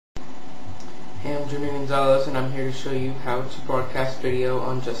Hey, I'm Junior Gonzalez, and I'm here to show you how to broadcast video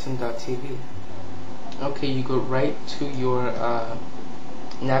on Justin.tv. Okay, you go right to your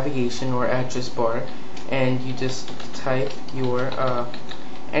navigation or address bar, and you just type your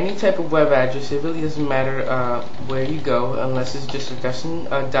any type of web address. It really doesn't matter where you go, unless it's just a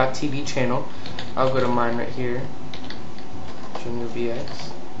Justin.tv channel. I'll go to mine right here, Junior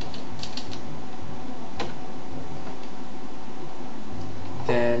VX.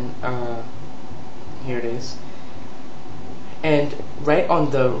 Then here it is, and right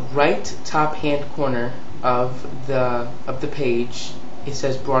on the right top hand corner of the page it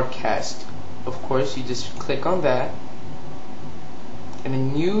says broadcast. Of course, you just click on that, and a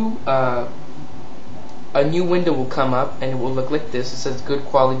new window will come up, and it will look like this. It says good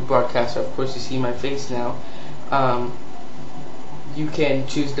quality broadcaster. Of course, you see my face now. You can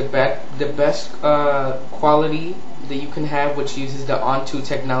choose the best quality that you can have, which uses the Onto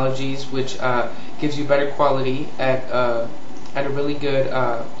technologies, which gives you better quality at a really good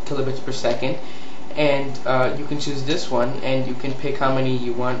kilobits per second. And you can choose this one, and you can pick how many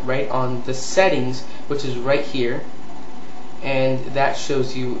you want right on the settings, which is right here, and that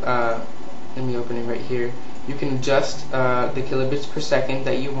shows you. Let me open it right here. You can adjust the kilobits per second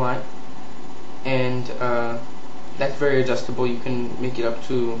that you want, and that's very adjustable. You can make it up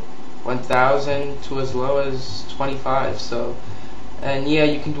to 1,000 to as low as 25. So, and yeah,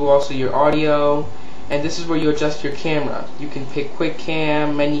 you can do also your audio, and this is where you adjust your camera. You can pick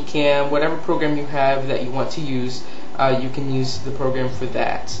QuickCam, ManyCam, whatever program you have that you want to use. You can use the program for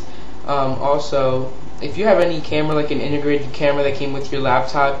that. Also, if you have any camera, like an integrated camera that came with your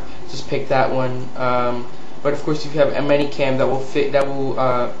laptop, just pick that one. But of course, if you have a ManyCam, that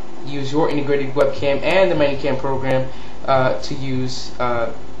will use your integrated webcam and the ManyCam program to use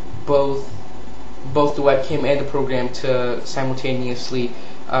both the webcam and the program to simultaneously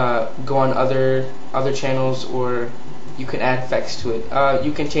go on other channels, or you can add effects to it.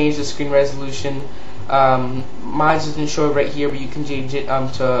 You can change the screen resolution. Mine doesn't show it right here, but you can change it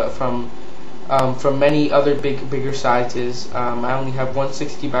from many other bigger sizes. I only have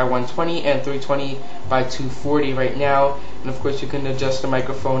 160 by 120 and 320 by 240 right now, and of course you can adjust the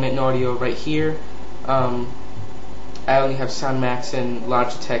microphone and audio right here. I only have SoundMax and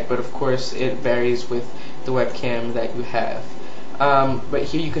Logitech, but of course it varies with the webcam that you have. Right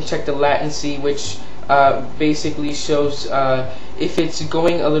here you can check the latency, which basically shows if it's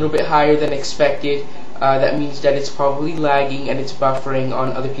going a little bit higher than expected. That means that it's probably lagging and it's buffering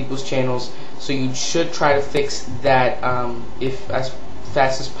on other people's channels. So you should try to fix that if as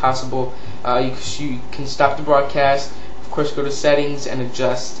fast as possible. You can stop the broadcast. Of course, go to settings and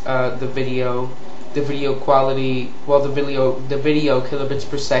adjust the video quality. Well, the video kilobits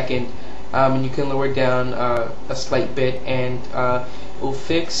per second, and you can lower it down a slight bit, and it will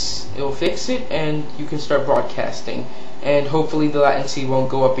fix it, and you can start broadcasting. And hopefully the latency won't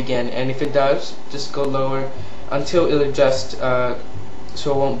go up again, and if it does, just go lower until it'll adjust so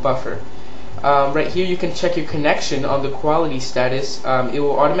it won't buffer. Right here you can check your connection on the quality status. It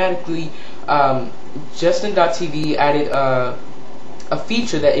will automatically, Justin.tv added a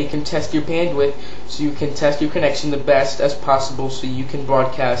feature that it can test your bandwidth, so you can test your connection the best as possible, so you can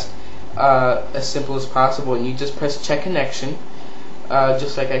broadcast as simple as possible. And you just press check connection,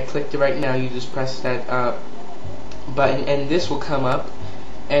 just like I clicked it right now. You just press that button, and this will come up,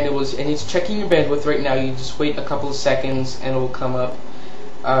 and it's checking your bandwidth right now. You just wait a couple of seconds, and it will come up.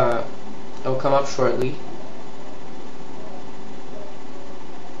 It will come up shortly.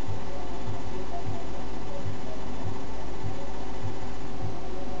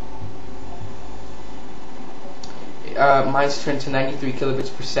 Mine's turned to 93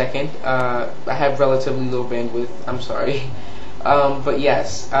 kilobits per second. I have relatively low bandwidth. I'm sorry, but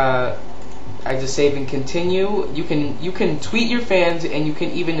yes. I just save and continue. You can tweet your fans, and you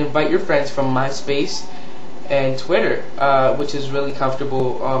can even invite your friends from MySpace and Twitter, which is really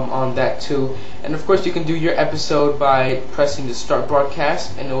comfortable on that too. And of course, you can do your episode by pressing the start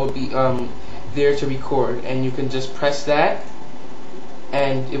broadcast, and it will be there to record. And you can just press that,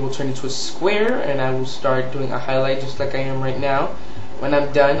 and it will turn into a square, and I will start doing a highlight just like I am right now. When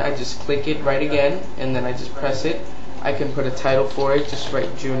I'm done, I just click it right again, and then I just press it. I can put a title for it, just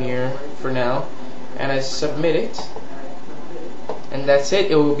write Junior for now, and I submit it, and that's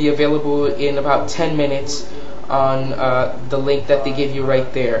it. It will be available in about 10 minutes on the link that they give you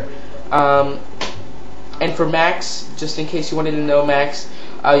right there. And for Macs, just in case you wanted to know, Macs,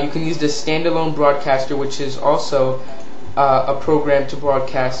 you can use the standalone broadcaster, which is also a program to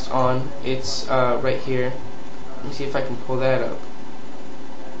broadcast on. It's right here. Let me see if I can pull that up.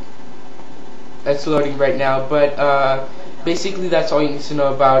 That's loading right now, but basically that's all you need to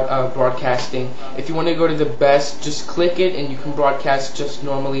know about broadcasting. If you want to go to the best, just click it and you can broadcast just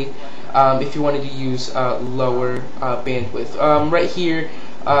normally. If you wanted to use lower bandwidth, right here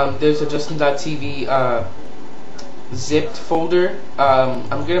there's a Justin.tv zipped folder.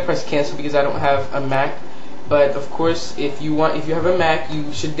 I'm gonna press cancel because I don't have a Mac, but of course if you have a Mac,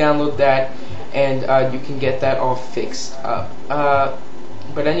 you should download that and you can get that all fixed up.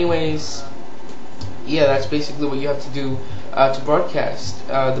 But anyways, yeah, that's basically what you have to do to broadcast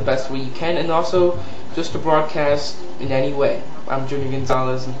the best way you can, and also just to broadcast in any way. I'm Junior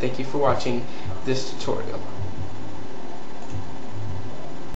Gonzalez, and thank you for watching this tutorial.